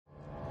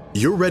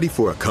You're ready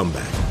for a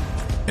comeback.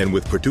 And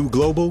with Purdue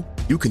Global,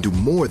 you can do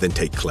more than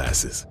take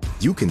classes.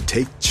 You can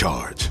take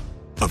charge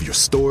of your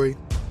story,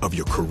 of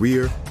your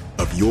career,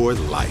 of your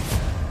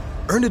life.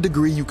 Earn a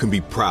degree you can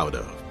be proud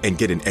of and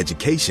get an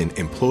education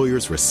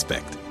employers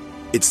respect.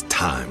 It's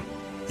time,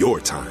 your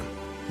time,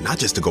 not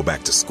just to go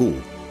back to school,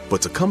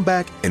 but to come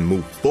back and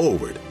move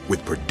forward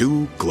with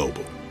Purdue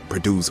Global,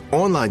 Purdue's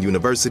online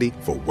university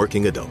for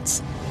working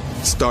adults.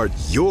 Start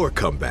your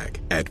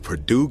comeback at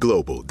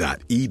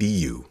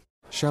purdueglobal.edu.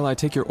 Shall I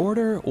take your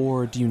order,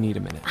 or do you need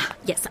a minute?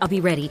 Yes, I'll be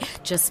ready.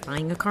 Just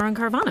buying a car on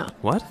Carvana.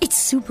 What? It's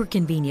super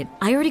convenient.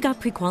 I already got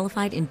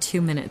pre-qualified in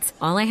 2 minutes.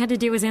 All I had to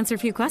do was answer a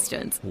few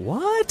questions.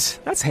 What?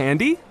 That's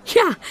handy.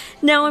 Yeah,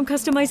 now I'm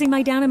customizing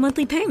my down and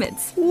monthly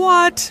payments.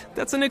 What?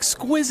 That's an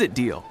exquisite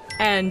deal.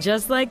 And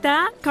just like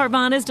that,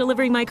 Carvana's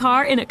delivering my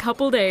car in a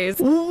couple days.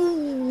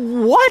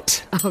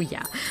 What? Oh,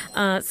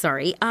 yeah.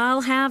 Sorry,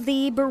 I'll have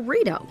the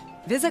burrito.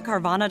 Visit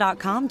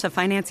Carvana.com to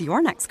finance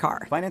your next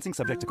car. Financing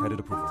subject to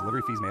credit approval.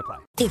 Delivery fees may apply.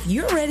 If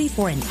you're ready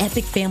for an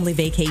epic family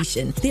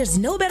vacation, there's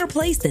no better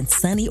place than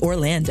sunny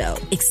Orlando.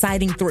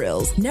 Exciting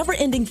thrills,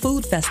 never-ending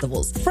food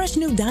festivals, fresh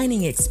new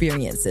dining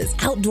experiences,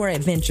 outdoor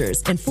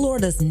adventures, and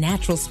Florida's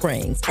natural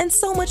springs, and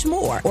so much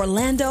more.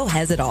 Orlando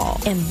has it all.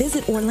 And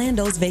Visit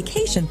Orlando's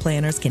vacation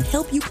planners can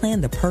help you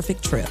plan the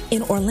perfect trip.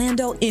 In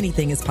Orlando,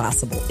 anything is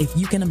possible if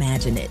you can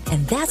imagine it.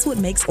 And that's what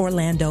makes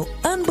Orlando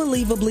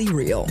unbelievably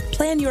real.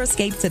 Plan your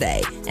escape today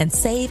and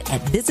save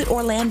at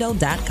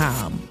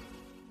visitorlando.com.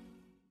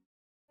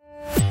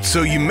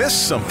 So you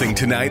missed something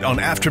tonight on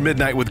After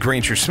Midnight with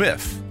Granger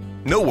Smith.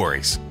 No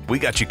worries, we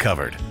got you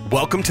covered.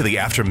 Welcome to the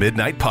After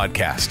Midnight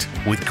podcast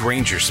with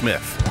Granger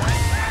Smith.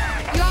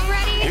 You all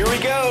ready? Here we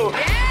go.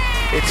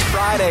 It's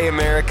Friday,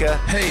 America.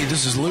 Hey,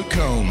 this is Luke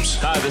Combs.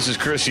 Hi, this is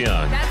Chris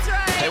Young. That's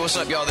right. Hey, what's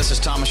up, y'all? This is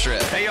Thomas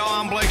Shred. Hey, y'all,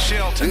 I'm Blake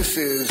Shelton. This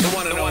is the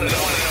one and only.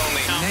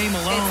 Name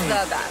alone it's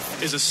the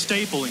best. is a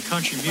staple in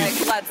country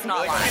music. Let's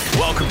not lie.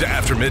 Welcome to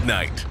After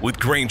Midnight with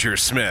Granger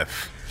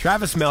Smith.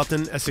 Travis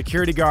Melton, a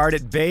security guard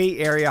at Bay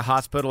Area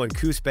Hospital in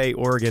Coos Bay,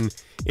 Oregon,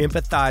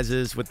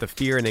 empathizes with the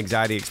fear and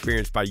anxiety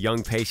experienced by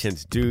young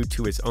patients due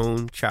to his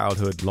own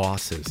childhood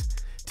losses.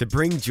 To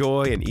bring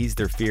joy and ease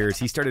their fears,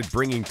 he started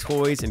bringing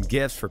toys and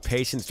gifts for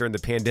patients during the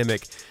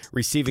pandemic,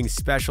 receiving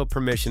special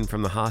permission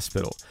from the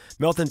hospital.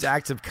 Melton's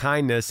acts of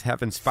kindness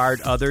have inspired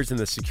others in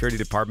the security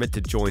department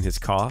to join his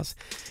cause,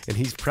 and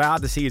he's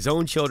proud to see his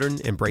own children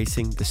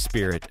embracing the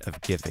spirit of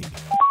giving.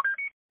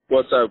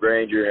 What's up,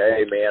 Granger?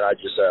 Hey, man, I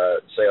just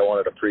say I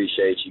wanted to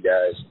appreciate you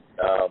guys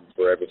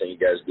for everything you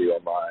guys do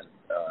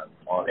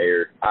on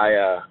air.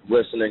 I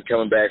listening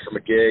coming back from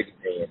a gig,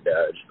 and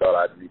just thought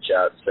I'd reach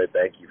out and say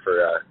thank you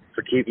for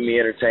keeping me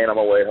entertained on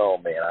my way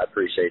home, man. I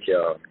appreciate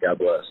y'all. God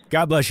bless.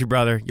 God bless you,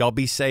 brother. Y'all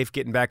be safe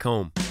getting back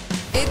home.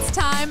 It's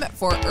time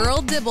for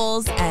Earl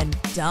Dibbles and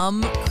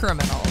Dumb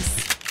Criminals.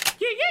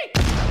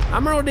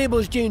 I'm Earl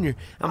Dibbles Jr.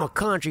 I'm a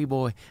country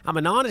boy. I'm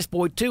an honest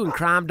boy, too, and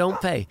crime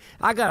don't pay.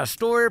 I got a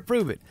story to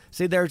prove it.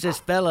 See, there's this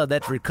fella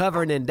that's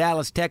recovering in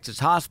Dallas, Texas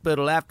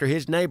hospital after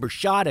his neighbor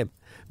shot him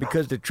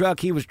because the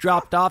truck he was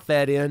dropped off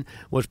in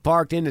was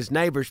parked in his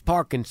neighbor's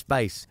parking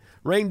space.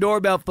 Ring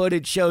doorbell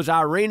footage shows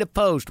Irina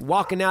Post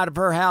walking out of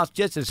her house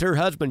just as her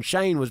husband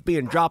Shane was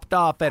being dropped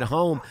off at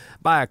home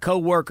by a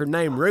co-worker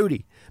named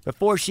Rudy.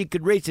 Before she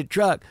could reach the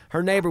truck,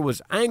 her neighbor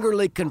was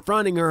angrily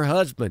confronting her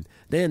husband.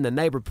 Then the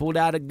neighbor pulled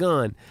out a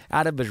gun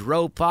out of his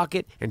robe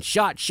pocket and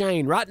shot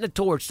Shane right in the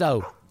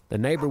torso. The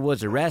neighbor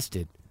was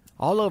arrested.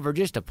 All over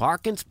just a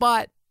parking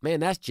spot?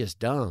 Man, that's just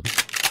dumb.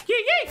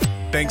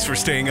 Thanks for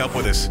staying up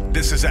with us.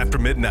 This is After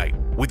Midnight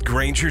with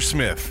Granger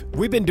Smith.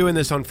 We've been doing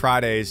this on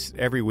Fridays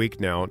every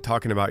week now,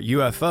 talking about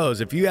UFOs.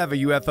 If you have a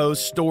UFO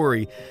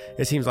story,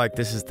 it seems like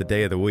this is the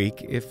day of the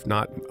week, if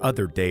not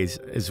other days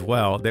as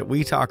well, that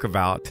we talk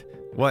about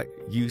what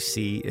you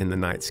see in the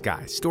night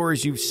sky.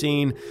 Stories you've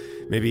seen,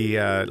 maybe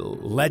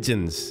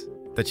legends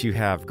that you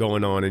have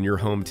going on in your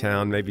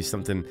hometown, maybe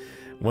something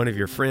one of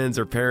your friends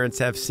or parents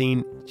have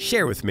seen.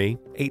 Share with me,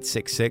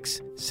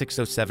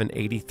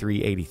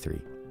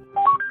 866-607-8383.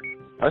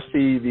 I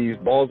see these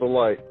balls of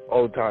light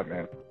all the time,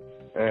 man.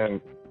 And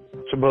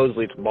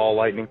supposedly it's ball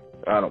lightning.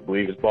 I don't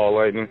believe it's ball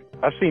lightning.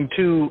 I've seen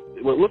two,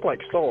 what look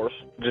like stars,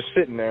 just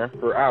sitting there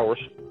for hours.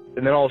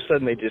 And then all of a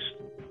sudden they just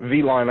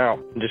V-line out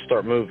and just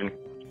start moving.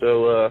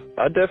 So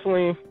I've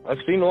seen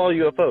a lot of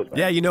UFOs, man.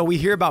 Yeah, you know, we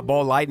hear about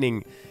ball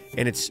lightning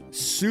and it's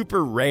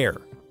super rare.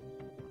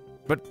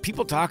 But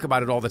people talk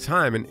about it all the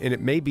time, and it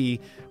may be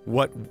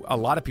what a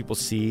lot of people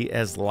see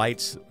as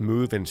lights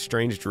move in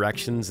strange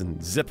directions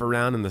and zip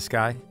around in the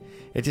sky.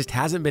 It just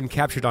hasn't been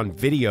captured on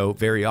video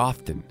very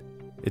often.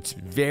 It's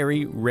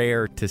very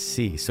rare to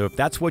see. So if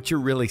that's what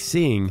you're really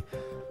seeing,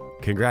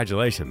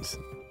 congratulations.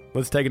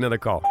 Let's take another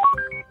call.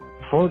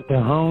 Fort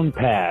Tejon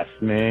Pass,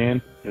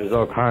 man. There's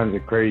all kinds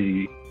of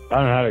crazy. I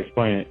don't know how to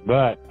explain it,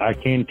 but I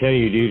can tell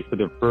you, dude, for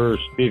the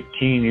first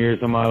 15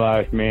 years of my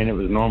life, man, it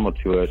was normal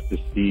to us to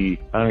see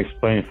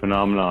unexplained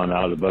phenomenon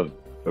out above,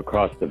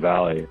 across the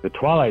valley. The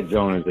Twilight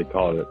Zone, as they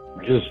call it.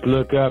 Just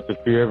look up if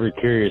you're ever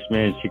curious,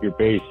 man. Secret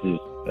bases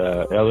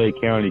L.A.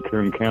 County,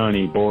 Kern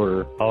County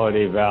border,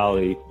 Holiday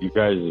Valley. You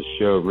guys'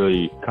 show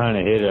really kind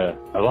of hit a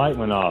light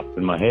went off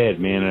in my head,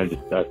 man.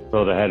 I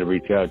felt I had to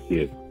reach out to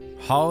you.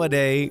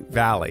 Holiday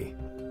Valley.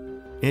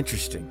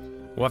 Interesting.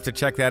 We'll have to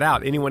check that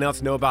out. Anyone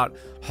else know about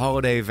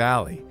Holiday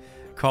Valley?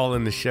 Call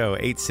in the show,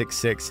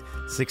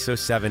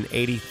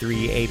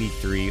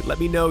 866-607-8383. Let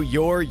me know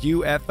your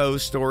UFO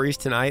stories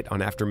tonight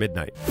on After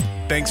Midnight.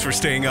 Thanks for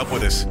staying up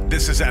with us.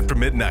 This is After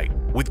Midnight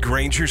with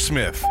Granger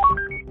Smith.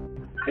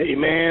 Hey,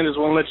 man, just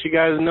want to let you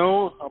guys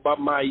know about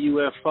my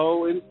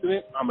UFO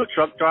incident. I'm a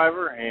truck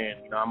driver,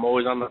 and, I'm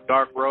always on the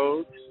dark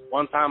roads.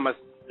 One time I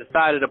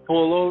decided to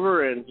pull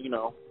over and,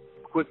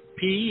 quick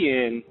pee,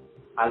 and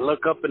I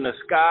look up in the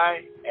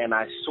sky, and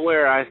I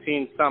swear I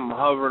seen something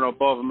hovering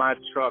above my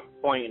truck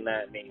pointing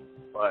at me.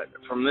 But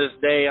from this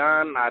day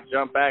on, I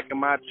jumped back in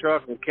my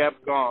truck and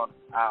kept going.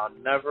 I'll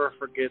never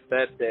forget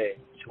that day,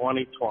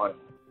 2020.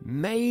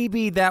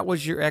 Maybe that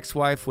was your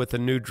ex-wife with a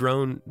new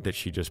drone that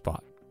she just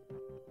bought.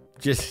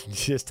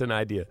 Just an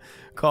idea.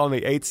 Call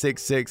me,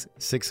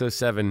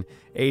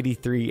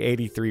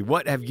 866-607-8383.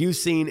 What have you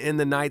seen in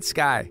the night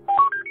sky?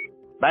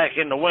 Back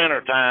in the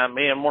wintertime,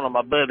 me and one of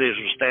my buddies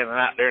were standing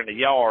out there in the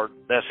yard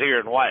that's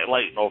here in White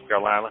Lake, North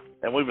Carolina.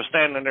 And we were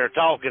standing there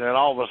talking, and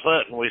all of a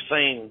sudden I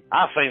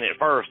seen it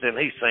first, and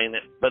he seen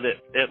it. But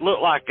it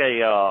looked like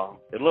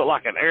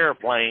an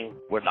airplane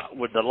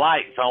with the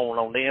lights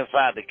on the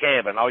inside the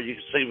cabin. All you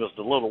could see was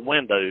the little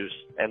windows.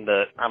 And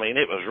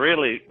it was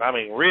really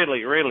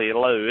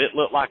low. It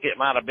looked like it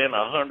might have been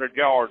 100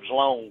 yards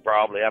long,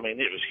 probably. It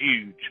was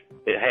huge.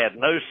 It had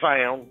no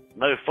sound,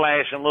 no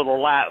flashing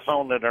little lights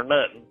on it or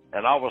nothing.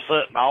 And all of a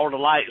sudden, all the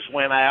lights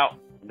went out,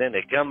 then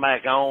they come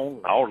back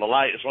on. All the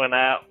lights went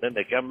out, then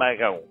they come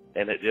back on.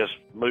 And it just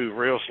moved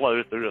real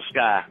slow through the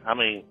sky.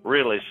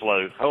 Really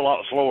slow. A whole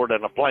lot slower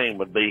than a plane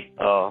would be.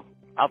 I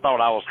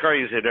thought I was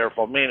crazy there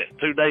for a minute.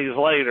 2 days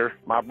later,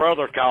 my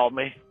brother called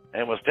me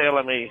and was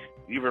telling me,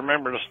 "You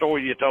remember the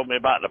story you told me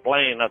about the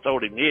plane?" I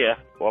told him, yeah.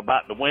 Well,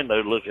 about the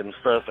window looking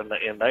stuff in the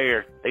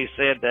air. He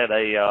said that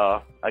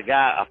a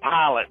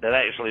pilot that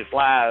actually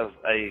flies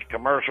a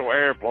commercial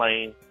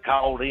airplane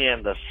called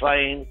in the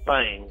same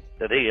thing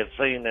that he had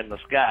seen in the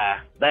sky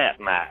that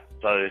night.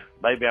 So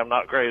maybe I'm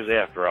not crazy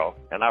after all.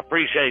 And I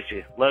appreciate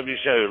you. Love your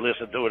show.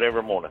 Listen to it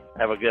every morning.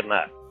 Have a good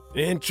night.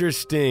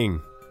 Interesting.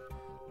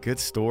 Good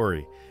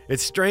story.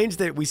 It's strange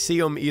that we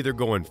see them either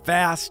going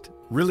fast,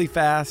 really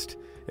fast,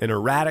 and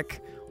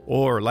erratic,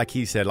 or like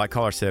he said, like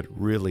caller said,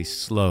 really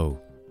slow,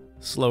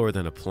 slower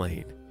than a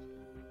plane.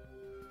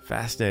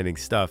 Fascinating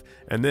stuff.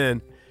 And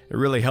then it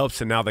really helps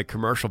that now the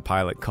commercial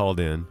pilot called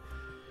in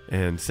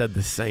and said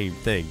the same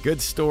thing.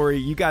 Good story.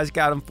 You guys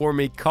got them for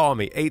me. Call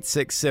me,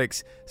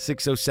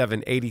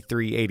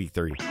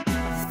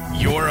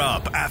 866-607-8383. You're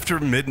up after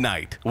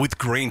midnight with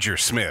Granger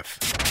Smith.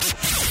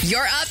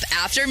 You're up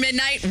after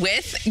midnight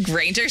with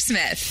Granger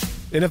Smith.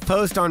 In a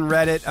post on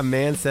Reddit, a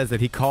man says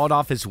that he called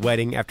off his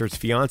wedding after his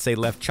fiancée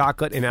left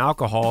chocolate and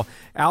alcohol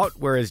out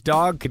where his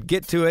dog could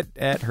get to it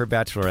at her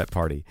bachelorette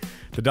party.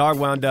 The dog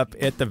wound up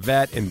at the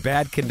vet in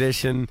bad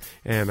condition,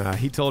 and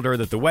he told her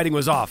that the wedding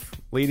was off,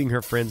 leading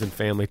her friends and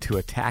family to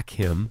attack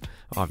him,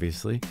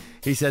 obviously.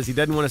 He says he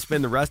doesn't want to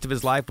spend the rest of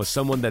his life with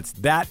someone that's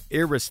that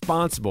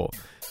irresponsible,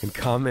 and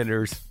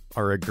commenters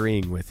are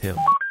agreeing with him.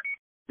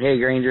 Hey,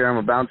 Granger, I'm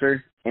a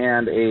bouncer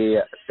and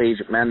a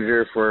stage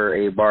manager for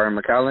a bar in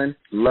McAllen.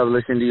 Love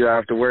listening to you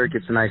after work.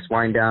 It's a nice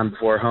wind down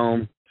before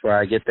home. Before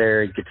I get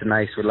there, get to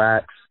nice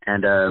relax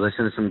and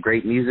listen to some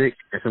great music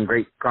and some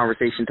great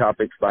conversation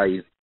topics by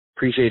you.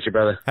 Appreciate you,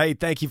 brother. Hey,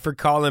 thank you for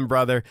calling,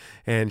 brother,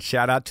 and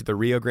shout out to the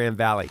Rio Grande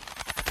Valley.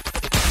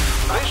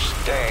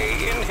 This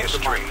day in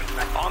history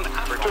on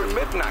After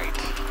Midnight.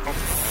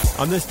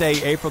 On this day,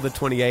 April the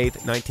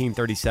 28th,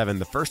 1937,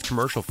 the first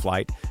commercial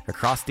flight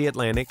across the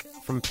Atlantic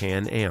from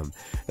Pan Am.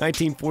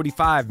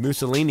 1945,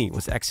 Mussolini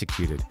was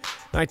executed.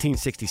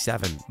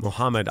 1967,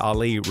 Muhammad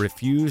Ali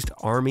refused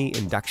Army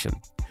induction.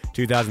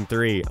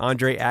 2003,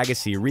 Andre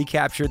Agassi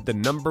recaptured the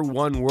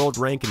 #1 world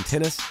rank in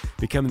tennis,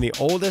 becoming the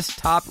oldest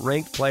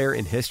top-ranked player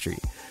in history.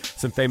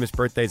 Some famous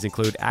birthdays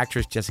include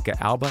actress Jessica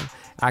Alba,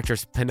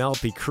 actress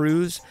Penelope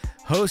Cruz,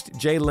 host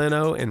Jay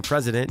Leno, and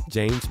President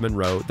James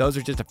Monroe. Those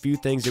are just a few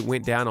things that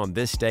went down on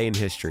this day in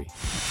history.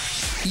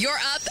 You're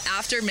up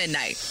after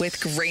midnight with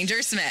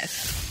Granger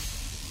Smith.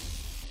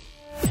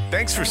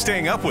 Thanks for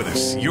staying up with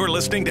us. You're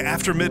listening to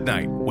After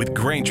Midnight with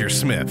Granger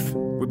Smith.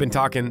 We've been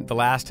talking the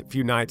last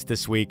few nights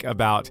this week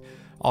about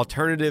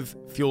alternative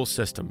fuel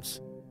systems,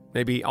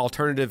 maybe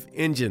alternative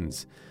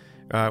engines.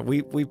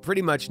 We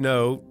pretty much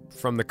know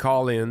from the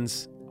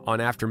call-ins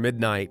on After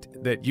Midnight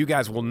that you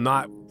guys will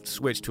not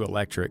switch to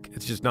electric.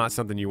 It's just not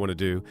something you want to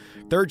do.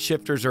 Third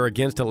shifters are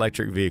against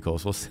electric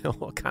vehicles.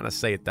 We'll kind of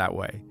say it that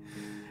way.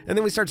 And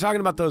then we start talking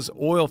about those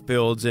oil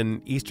fields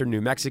in eastern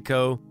New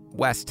Mexico,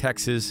 West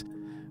Texas.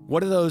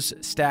 What are those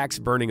stacks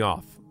burning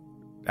off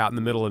out in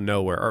the middle of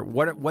nowhere? Or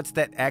what's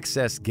that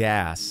excess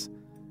gas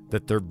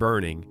that they're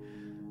burning?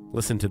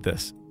 Listen to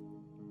this.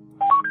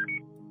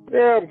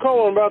 Yeah, I'm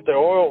calling about the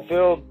oil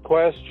field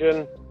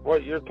question.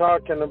 what you're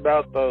talking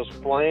about, those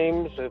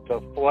flames, it's a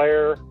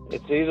flare.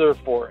 It's either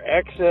for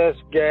excess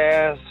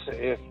gas,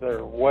 if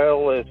their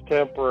well is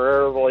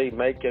temporarily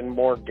making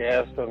more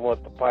gas than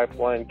what the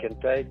pipeline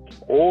can take,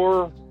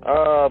 or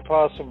a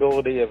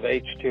possibility of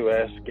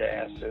H2S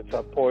gas. It's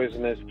a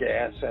poisonous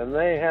gas, and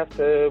they have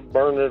to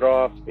burn it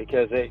off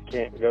because it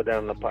can't go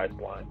down the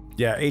pipeline.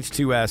 Yeah,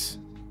 H2S.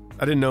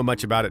 I didn't know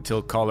much about it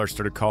till callers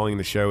started calling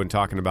the show and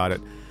talking about it.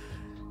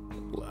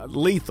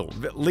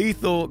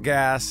 Lethal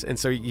gas, and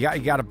so you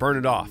got to burn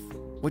it off,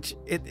 which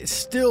it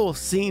still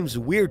seems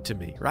weird to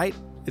me, right?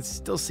 It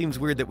still seems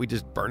weird that we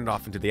just burn it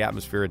off into the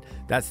atmosphere, and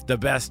that's the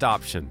best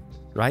option,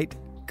 right?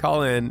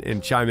 Call in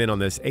and chime in on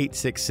this,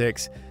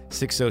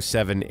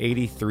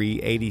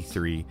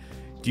 866-607-8383.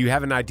 Do you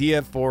have an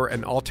idea for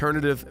an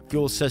alternative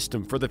fuel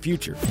system for the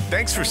future?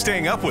 Thanks for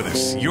staying up with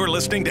us. You're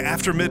listening to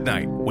After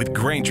Midnight with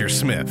Granger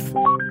Smith.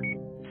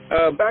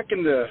 Back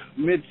in the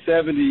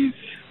mid-'70s,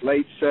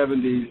 late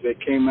 70s, they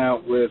came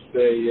out with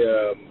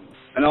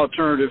an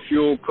alternative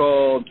fuel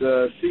called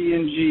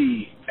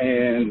CNG,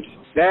 and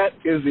that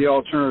is the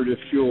alternative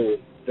fuel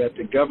that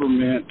the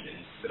government,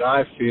 that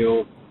I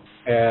feel,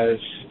 has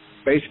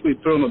basically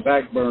put on the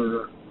back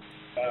burner.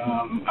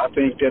 I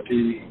think that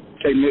the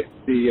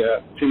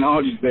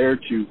technology is there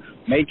to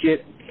make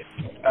it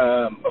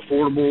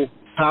affordable,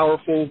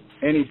 powerful,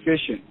 and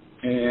efficient.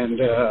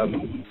 And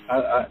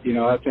I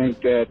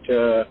think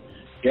that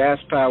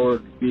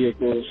gas-powered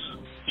vehicles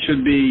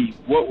should be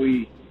what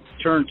we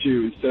turn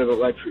to instead of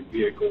electric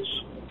vehicles.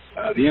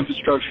 The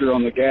infrastructure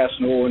on the gas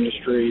and oil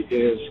industry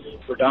is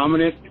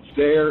predominant. It's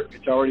there.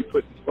 It's already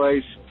put in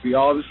place. We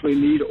obviously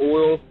need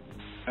oil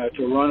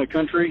to run a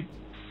country,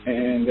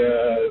 and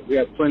we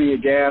have plenty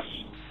of gas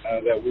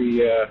that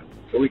we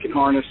can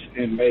harness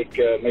and make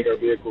our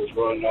vehicles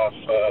run off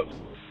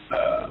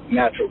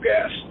natural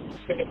gas.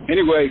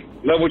 Anyway,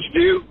 love what you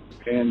do,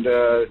 and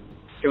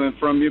coming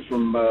from you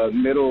from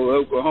middle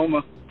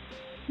Oklahoma,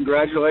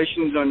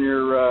 congratulations on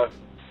your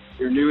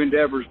new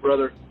endeavors,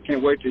 brother.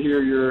 Can't wait to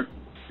hear your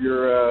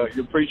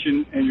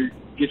preaching and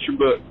get your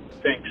book.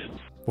 Thanks.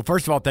 Well,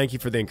 first of all, thank you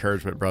for the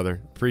encouragement,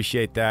 brother.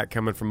 Appreciate that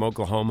coming from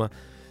Oklahoma.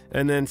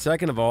 And then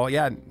second of all,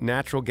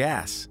 natural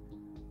gas.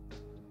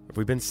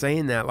 We've been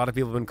saying that. A lot of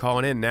people have been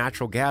calling in.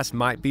 Natural gas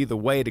might be the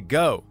way to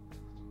go.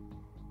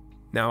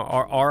 Now,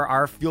 are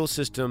our fuel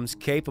systems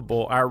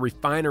capable, our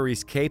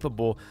refineries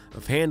capable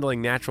of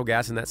handling natural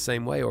gas in that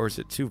same way, or is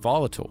it too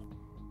volatile?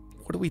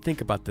 What do we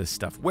think about this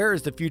stuff? Where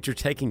is the future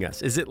taking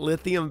us? Is it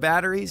lithium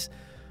batteries?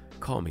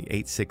 Call me,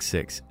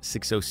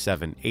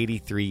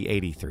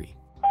 866-607-8383.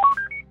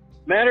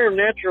 Matter of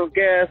natural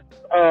gas,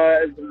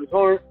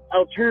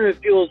 alternative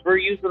fuels, we're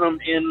using them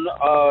in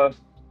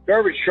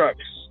garbage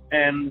trucks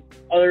and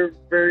other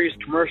various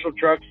commercial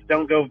trucks.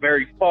 Don't go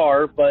very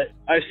far, but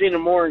I've seen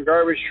them more in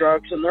garbage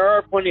trucks, and there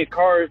are plenty of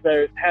cars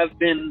that have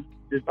been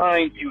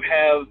designed to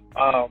have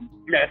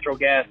natural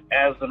gas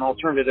as an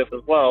alternative as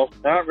well.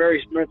 They're not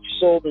very much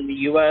sold in the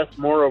U.S.,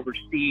 more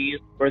overseas,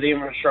 where the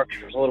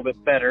infrastructure is a little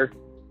bit better.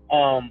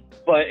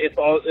 But it's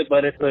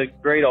a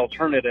great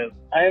alternative.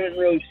 I haven't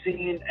really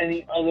seen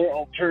any other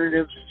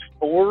alternatives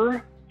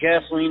for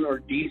gasoline or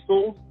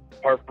diesel,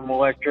 apart from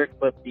electric,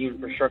 but the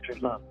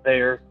infrastructure's not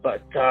there.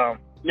 But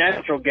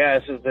natural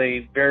gas is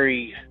a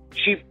very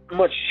cheap,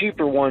 much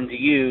cheaper one to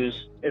use,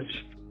 as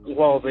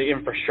well as the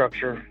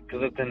infrastructure,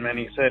 because it's in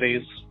many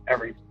cities,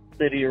 every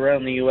city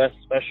around the U.S.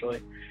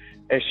 especially.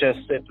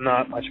 It's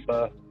not much of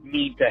a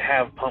need to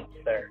have pumps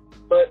there.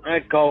 But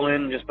I'd call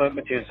in, just put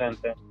my 2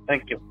 cents in.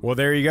 Thank you. Well,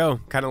 there you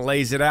go. Kind of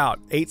lays it out.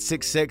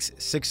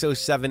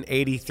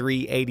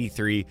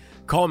 866-607-8383.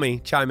 Call me.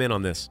 Chime in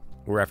on this.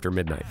 We're After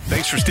Midnight.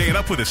 Thanks for staying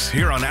up with us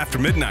here on After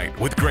Midnight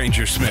with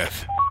Granger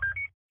Smith.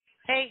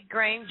 Hey,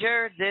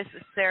 Granger. This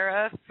is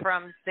Sarah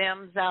from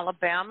Sims,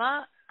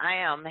 Alabama. I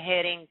am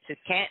heading to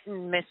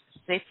Canton,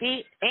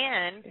 Mississippi,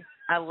 and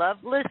I love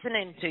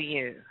listening to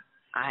you.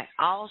 I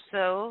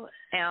also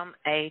am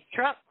a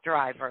truck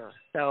driver.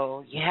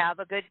 So you have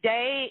a good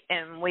day,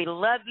 and we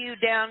love you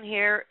down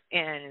here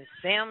in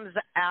Sims,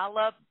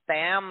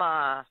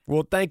 Alabama.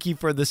 Well, thank you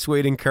for the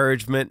sweet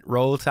encouragement.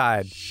 Roll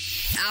Tide.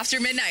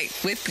 After Midnight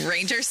with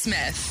Granger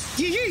Smith.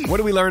 What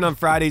do we learn on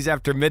Fridays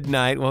after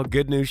midnight? Well,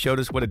 good news showed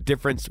us what a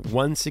difference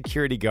one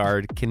security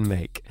guard can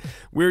make.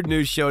 Weird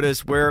news showed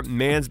us where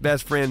man's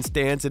best friend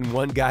stands in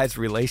one guy's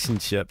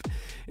relationship.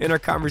 In our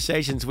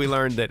conversations, we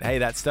learned that, hey,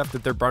 that stuff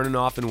that they're burning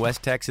off in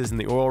West Texas in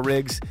the oil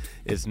rigs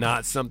is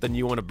not something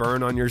you want to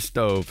burn on your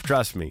stove.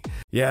 Trust me.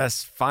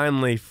 Yes,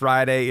 finally,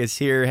 Friday is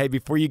here. Hey,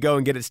 before you go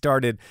and get it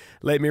started,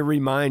 let me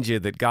remind you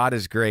that God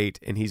is great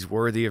and He's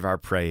worthy of our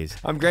praise.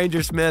 I'm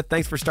Granger Smith.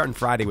 Thanks for starting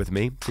Friday with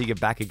me. See you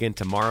back again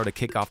tomorrow to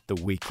kick off the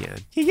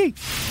weekend.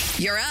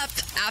 You're up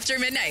After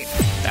Midnight.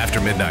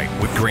 After Midnight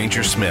with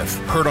Granger Smith.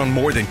 Heard on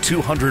more than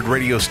 200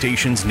 radio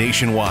stations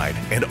nationwide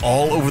and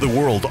all over the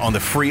world on the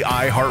free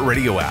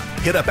iHeartRadio app.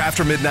 Hit up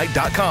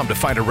aftermidnight.com to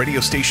find a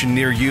radio station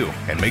near you.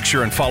 And make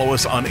sure and follow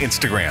us on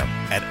Instagram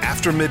at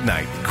After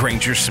Midnight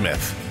Granger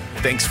Smith.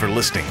 Thanks for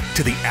listening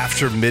to the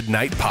After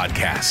Midnight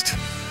Podcast.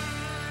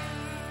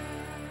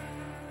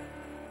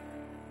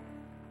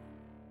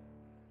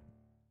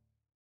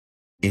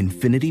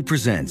 Infiniti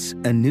presents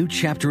a new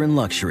chapter in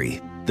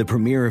luxury, the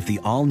premiere of the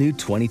all-new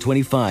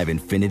 2025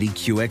 Infiniti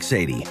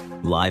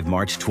QX80, live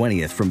March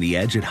 20th from the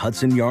Edge at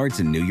Hudson Yards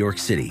in New York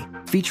City,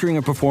 featuring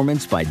a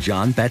performance by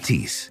John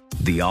Batiste.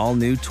 The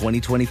all-new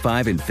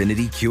 2025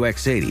 Infiniti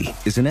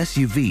QX80 is an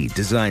SUV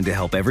designed to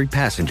help every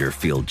passenger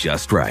feel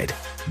just right.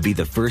 Be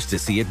the first to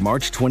see it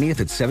March 20th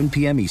at 7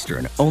 p.m.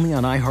 Eastern, only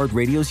on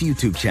iHeartRadio's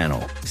YouTube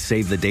channel.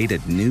 Save the date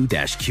at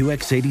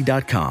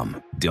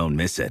new-QX80.com. Don't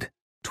miss it.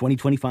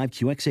 2025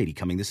 QX80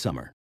 coming this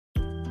summer.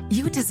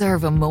 You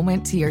deserve a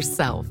moment to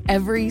yourself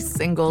every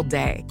single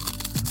day.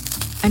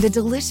 And a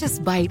delicious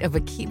bite of a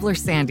Keebler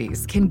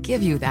Sandies can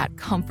give you that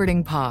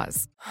comforting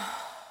pause.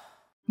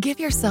 Give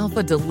yourself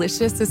a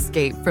delicious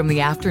escape from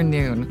the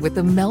afternoon with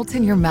the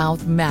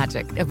melt-in-your-mouth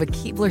magic of a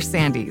Keebler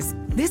Sandies.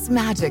 This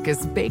magic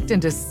is baked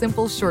into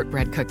simple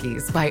shortbread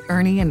cookies by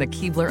Ernie and the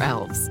Keebler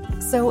Elves.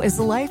 So as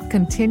life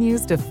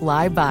continues to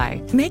fly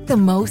by, make the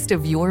most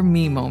of your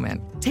me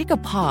moment. Take a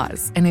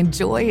pause and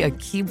enjoy a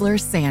Keebler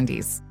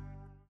Sandies.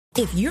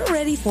 If you're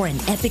ready for an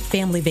epic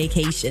family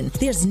vacation,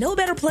 there's no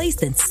better place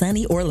than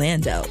sunny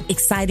Orlando.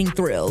 Exciting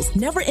thrills,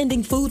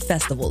 never-ending food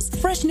festivals,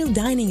 fresh new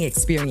dining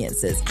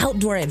experiences,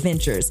 outdoor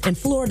adventures, and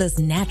Florida's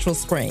natural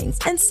springs,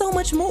 and so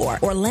much more.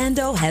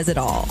 Orlando has it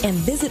all. And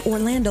Visit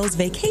Orlando's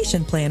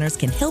vacation planners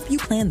can help you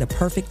plan the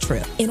perfect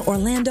trip. In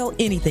Orlando,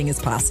 anything is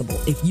possible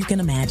if you can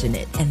imagine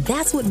it. And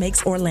that's what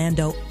makes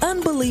Orlando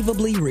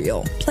unbelievably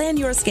real. Plan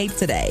your escape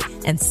today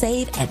and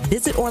save at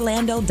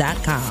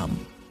visitorlando.com.